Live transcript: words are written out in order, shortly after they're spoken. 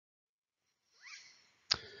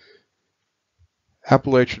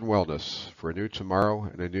Appalachian Wellness for a new tomorrow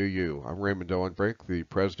and a new you. I'm Raymond Oenbrink, the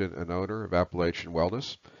president and owner of Appalachian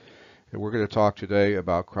Wellness, and we're going to talk today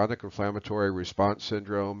about chronic inflammatory response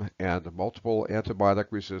syndrome and multiple antibiotic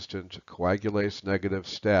resistant coagulase negative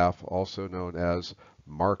staph, also known as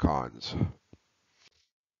MARCoNS.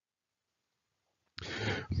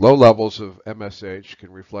 Low levels of MSH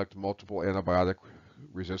can reflect multiple antibiotic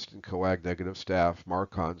resistant coag negative staph,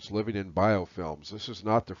 MARCoNS, living in biofilms. This is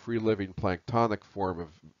not the free-living planktonic form of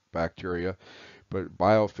bacteria, but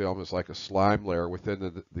biofilm is like a slime layer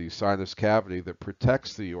within the sinus cavity that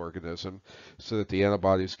protects the organism so that the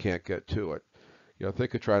antibodies can't get to it. You know,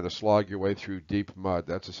 think of trying to slog your way through deep mud.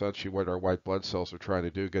 That's essentially what our white blood cells are trying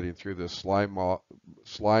to do, getting through this slime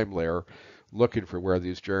layer, looking for where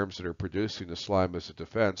these germs that are producing the slime as a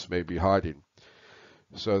defense may be hiding.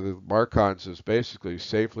 So the MARCoNS is basically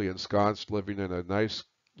safely ensconced, living in a nice,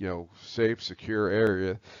 safe, secure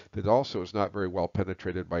area that also is not very well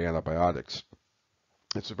penetrated by antibiotics.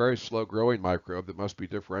 It's a very slow-growing microbe that must be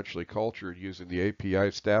differentially cultured using the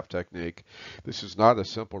API Staph technique. This is not a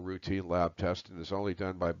simple routine lab test and is only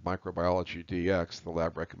done by Microbiology DX, the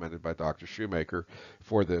lab recommended by Dr. Shoemaker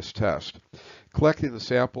for this test. Collecting the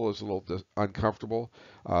sample is a little uncomfortable.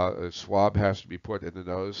 A swab has to be put in the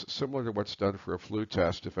nose, similar to what's done for a flu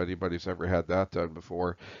test, if anybody's ever had that done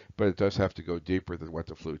before, but it does have to go deeper than what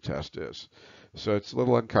the flu test is. So it's a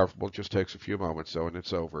little uncomfortable. It just takes a few moments, though, and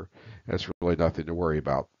it's over. It's really nothing to worry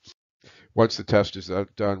about. Once the test is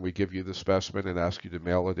done, we give you the specimen and ask you to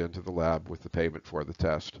mail it into the lab with the payment for the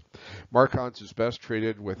test. MARCoNS is best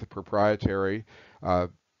treated with a proprietary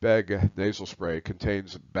BEG nasal spray. It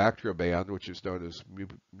contains Bactroban, which is known as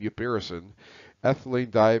mupirocin.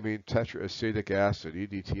 Ethylene diamine tetraacetic acid,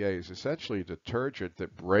 EDTA, is essentially a detergent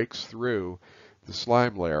that breaks through the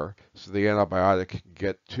slime layer so the antibiotic can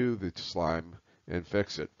get to the slime and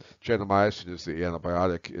fix it. Gentamicin is the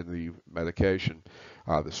antibiotic in the medication,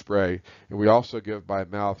 the spray. And we also give by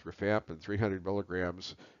mouth rifampin, 300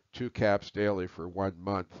 milligrams, 2 caps daily for 1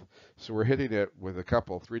 month. So we're hitting it with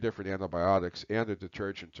three different antibiotics and a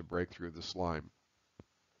detergent to break through the slime.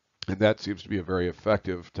 And that seems to be a very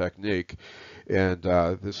effective technique. And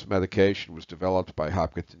this medication was developed by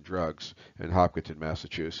Hopkinton Drugs in Hopkinton,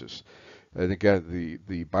 Massachusetts. And again,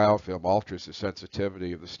 the biofilm alters the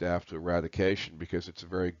sensitivity of the staph to eradication because it's a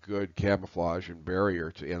very good camouflage and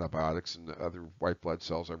barrier to antibiotics and other white blood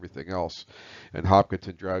cells, everything else. And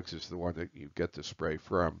Hopkinton Drugs is the one that you get the spray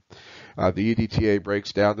from. The EDTA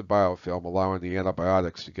breaks down the biofilm, allowing the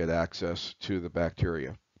antibiotics to get access to the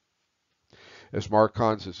bacteria. As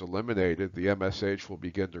MARCoNS is eliminated, the MSH will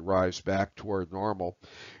begin to rise back toward normal.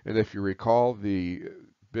 And if you recall the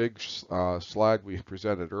big slide we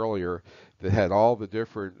presented earlier that had all the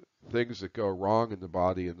different things that go wrong in the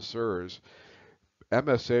body in CIRS,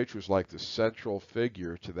 MSH was like the central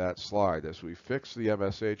figure to that slide. As we fix the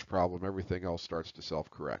MSH problem, everything else starts to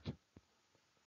self-correct.